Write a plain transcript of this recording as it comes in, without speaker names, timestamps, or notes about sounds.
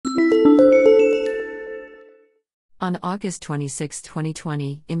On August 26,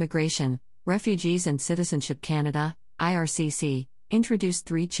 2020, Immigration, Refugees and Citizenship Canada, IRCC, introduced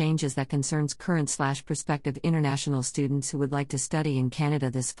 3 changes that concerns current/prospective international students who would like to study in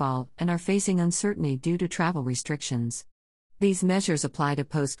Canada this fall and are facing uncertainty due to travel restrictions. These measures apply to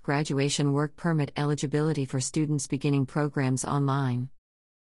post-graduation work permit eligibility for students beginning programs online.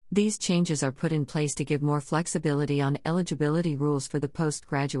 These changes are put in place to give more flexibility on eligibility rules for the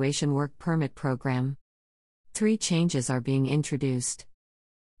post-graduation work permit program. 3 changes are being introduced.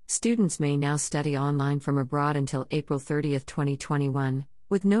 Students may now study online from abroad until April 30, 2021,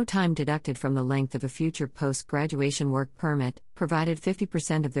 with no time deducted from the length of a future post-graduation work permit, provided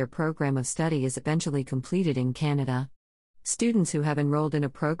 50% of their program of study is eventually completed in Canada. Students who have enrolled in a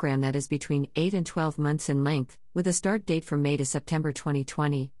program that is between 8 and 12 months in length, with a start date from May to September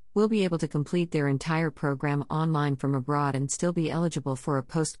 2020, will be able to complete their entire program online from abroad and still be eligible for a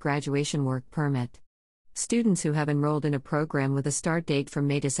post-graduation work permit. Students who have enrolled in a program with a start date from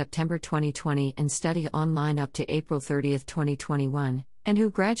May to September 2020 and study online up to April 30, 2021, and who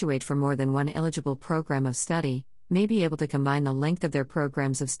graduate from more than one eligible program of study, may be able to combine the length of their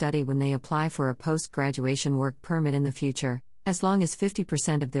programs of study when they apply for a post-graduation work permit in the future, as long as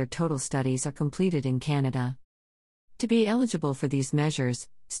 50% of their total studies are completed in Canada. To be eligible for these measures,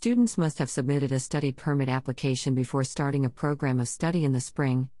 students must have submitted a study permit application before starting a program of study in the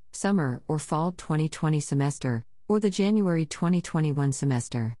spring, summer, or fall 2020 semester, or the January 2021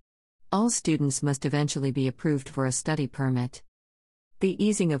 semester. All students must eventually be approved for a study permit. The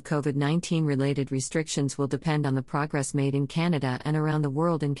easing of COVID-19 related restrictions will depend on the progress made in Canada and around the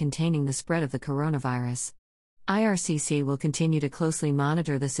world in containing the spread of the coronavirus. IRCC will continue to closely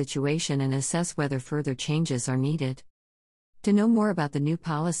monitor the situation and assess whether further changes are needed. To know more about the new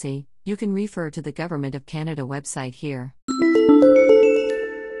policy, you can refer to the Government of Canada website here.